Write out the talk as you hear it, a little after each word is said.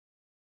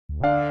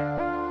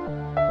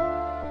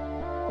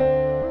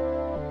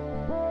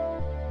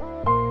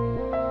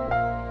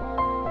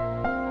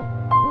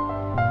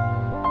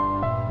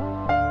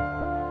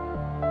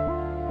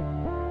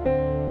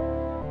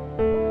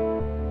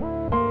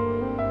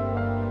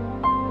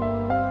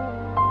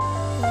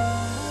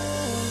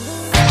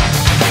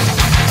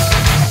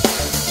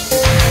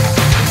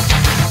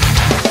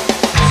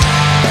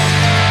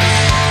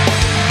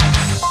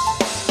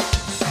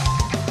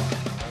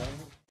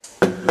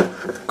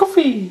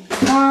Coffee!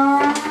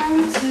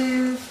 1,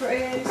 2, 3,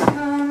 it's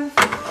coming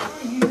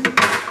for you.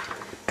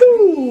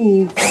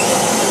 Ooh. 5,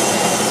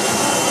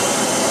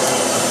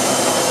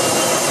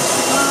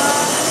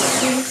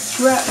 6,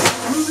 right,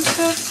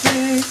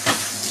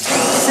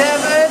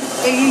 7,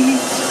 8.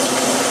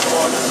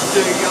 On the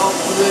day of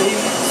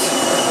late.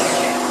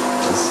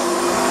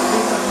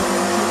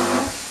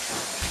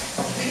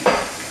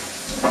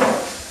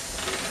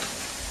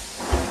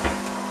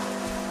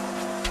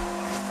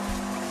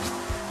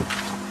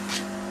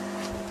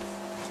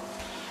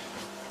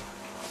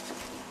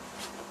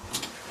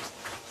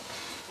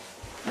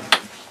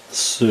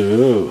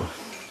 So,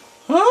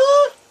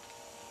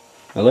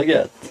 I like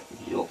it.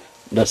 Jo.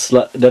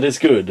 That is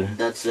good.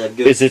 That's good.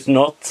 Is it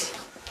not?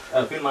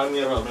 Jag filmar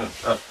mer av nu.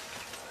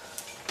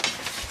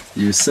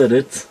 You said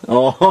it.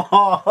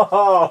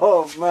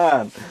 Oh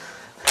man,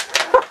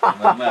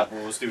 that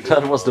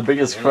was the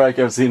biggest crack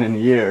I've seen in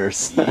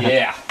years.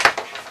 Yeah.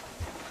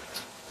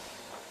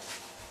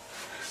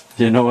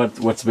 You know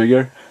what's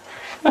bigger?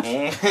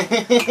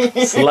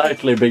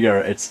 Slightly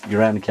bigger. It's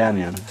Grand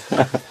Canyon.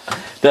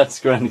 That's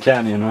Grand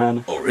Canyon,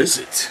 man. Or is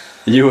it?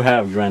 You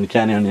have Grand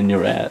Canyon in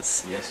your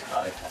ass. Yes,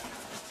 I have.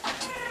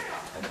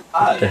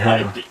 And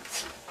I like it.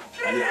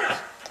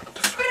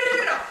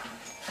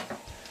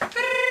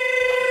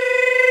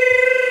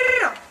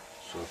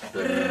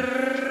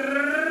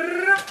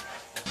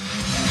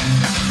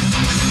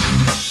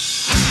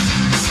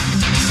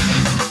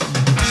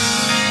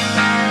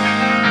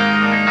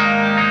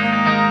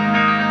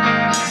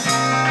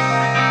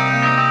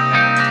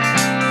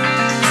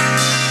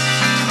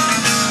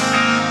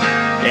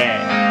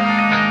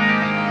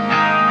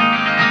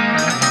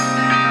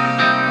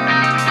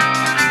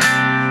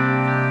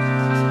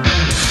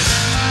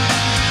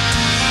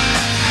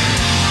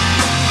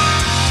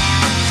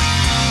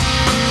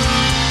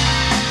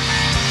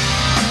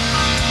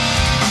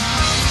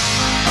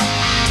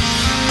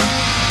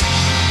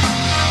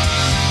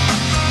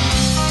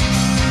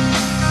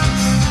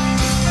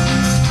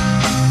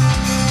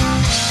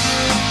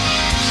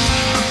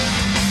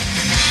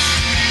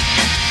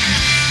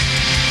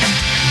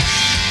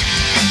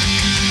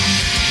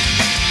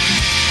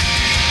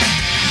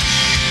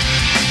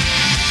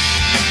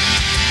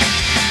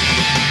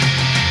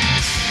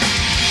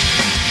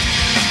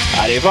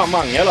 Det är fan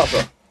mangel alltså.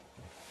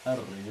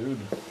 Herregud.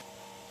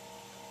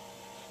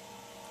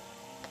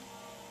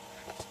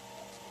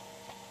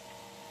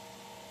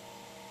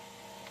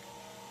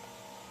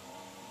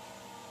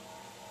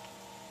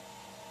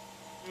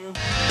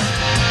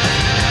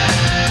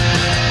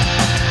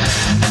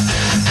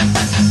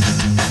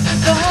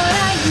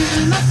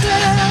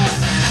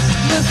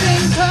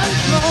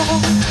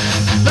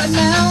 But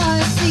now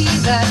I see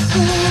that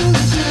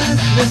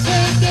foolishness will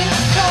take its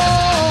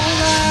toll.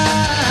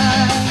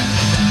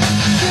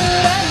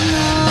 Should I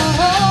know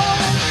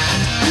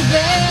the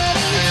bad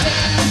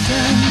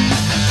intentions,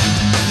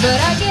 but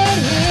I get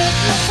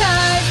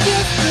hypnotized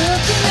just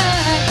looking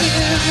at you.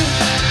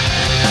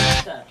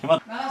 Men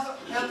alltså,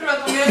 jag tror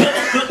att de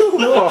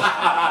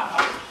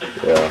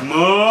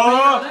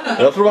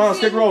Jag tror han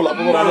ska growla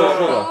på våra nya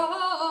fråga.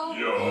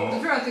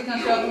 Jag tror att det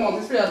kanske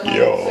automatiskt blir att man...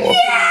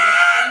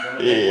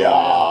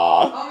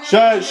 Ja.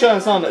 Kör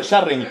en sån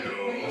kärring.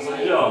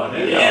 Ja,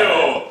 det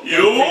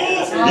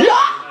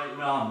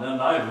med handen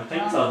live. Jag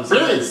tänkte att du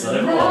ska visa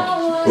det bra.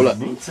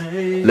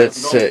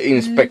 Let's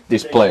inspect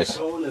this place.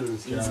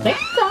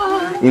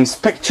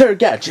 Inspector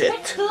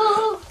Gadget.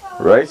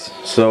 Right?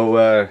 So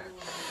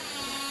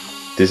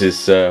this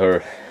is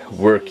her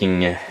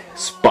working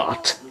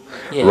spot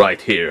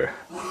right here.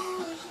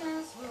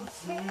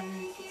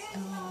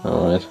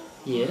 All right.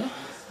 Yeah.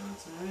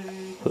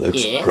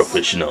 Looks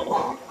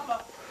professional.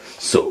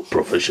 So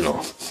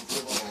professional.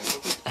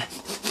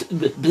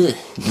 It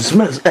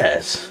smells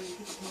ass.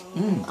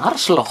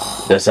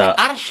 Arschloch. That's a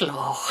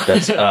Arschloch.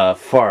 that's a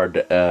fart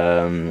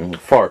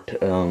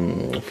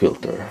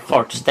filter.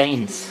 Fart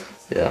stains.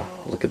 Yeah,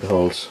 look at the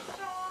holes.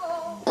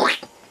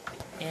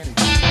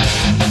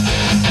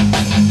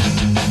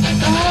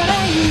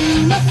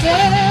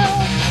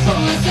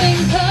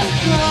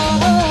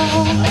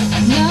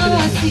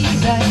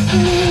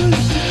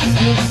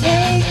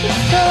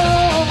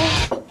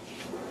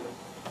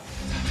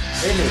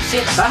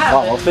 Sitta här.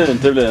 Ja, vad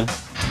fint det blir.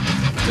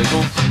 Det är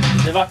gott.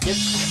 Det är vackert.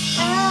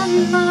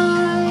 Am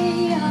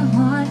I a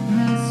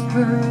heartless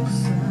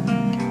person?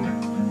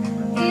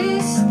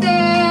 Is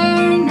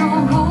there no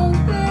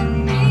hope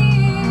in me?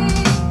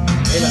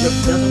 Hela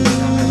luften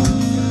som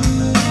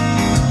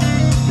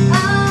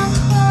I'm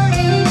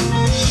hurting.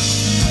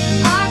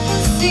 I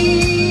can see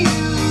you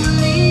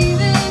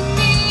leaving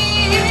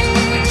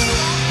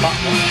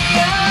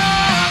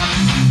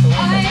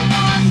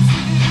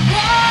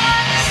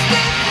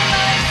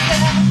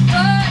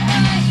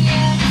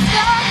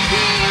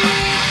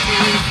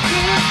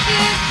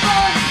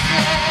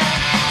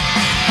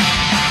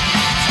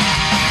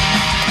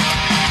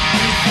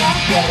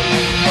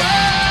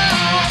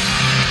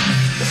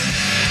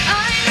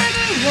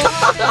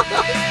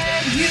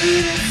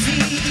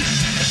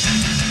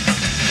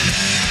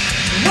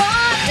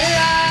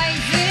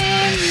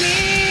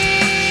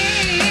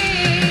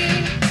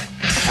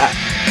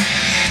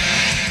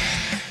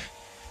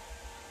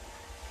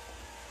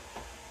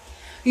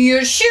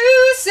Your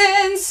shoes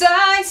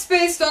inside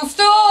based on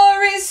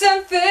stories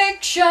and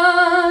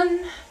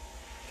fiction.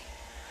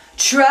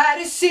 Try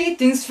to see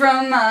things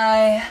from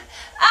my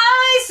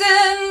eyes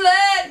and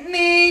let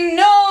me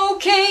know.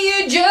 Can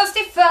you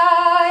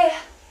justify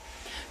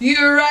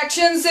your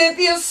actions if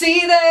you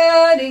see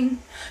that in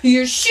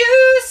your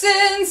shoes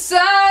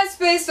inside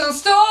based on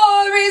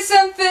stories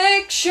and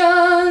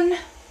fiction?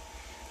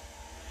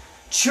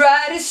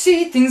 Try to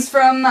see things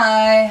from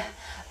my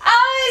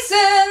eyes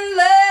and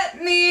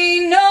let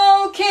me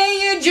know.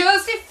 Can you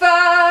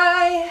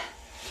justify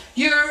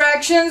your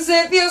actions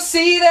if you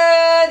see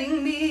that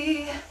in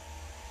me?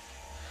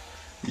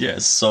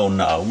 Yes, so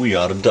now we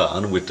are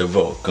done with the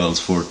vocals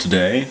for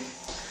today.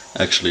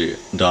 Actually,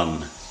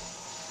 done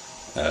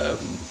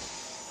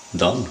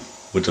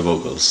with the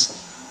vocals.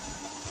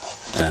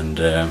 And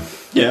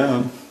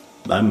yeah,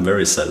 I'm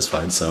very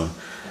satisfied. So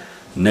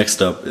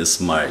next up is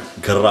my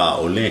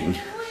growling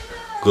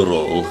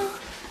growl.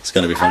 It's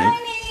gonna be funny. I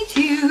need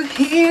you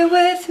here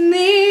with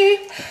me.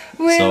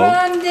 We're So,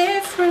 on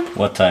different.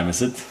 What time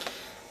is it?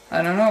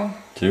 I don't know.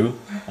 2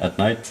 at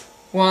night?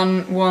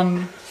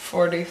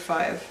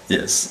 1:45.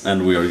 Yes,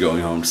 and we are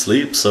going home to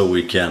sleep so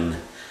we can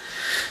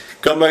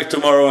come back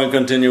tomorrow and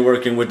continue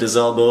working with this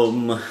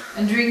album.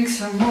 And drink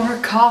some more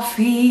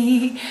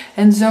coffee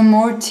and some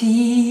more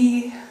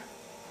tea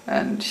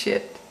and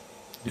shit.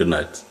 Good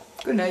night.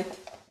 Good night.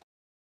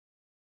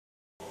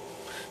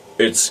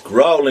 It's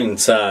growling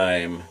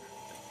time.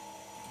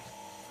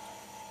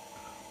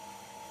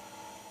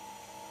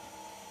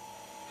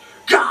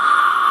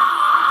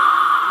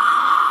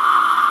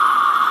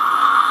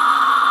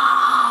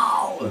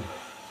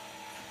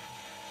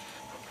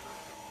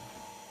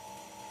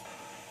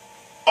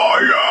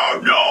 I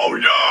have no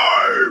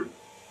name.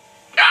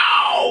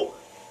 No.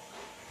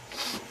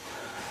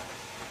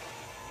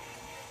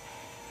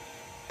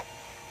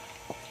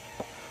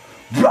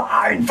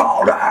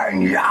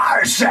 Blindfolding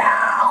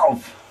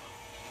yourself.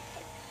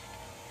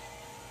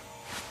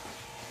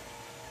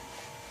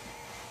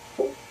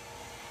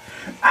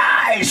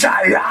 I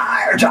say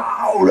I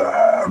don't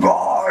live a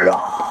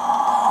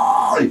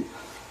lie.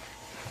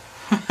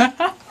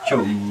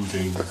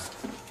 Choosing.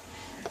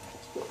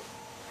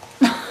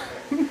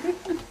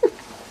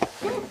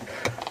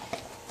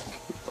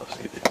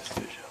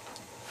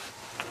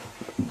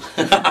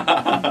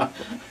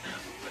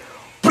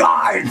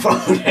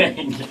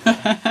 Blindfolding.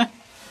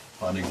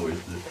 Fan, det går ju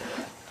inte.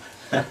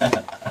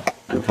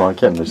 Det är fan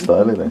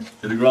Kenny-style i det.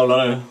 Är du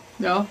growlar nu?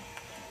 Ja.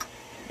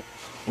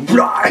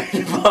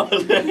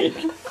 Blindfolding.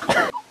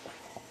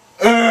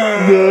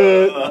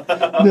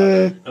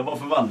 Jag bara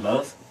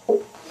förvandlas. Oh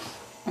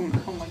my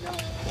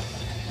god.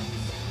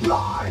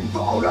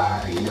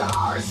 Blindfolding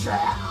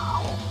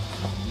yourself.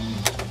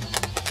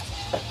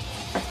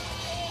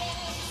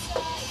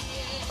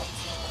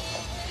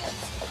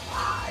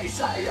 I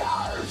say I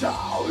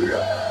don't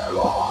live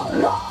a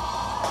lie.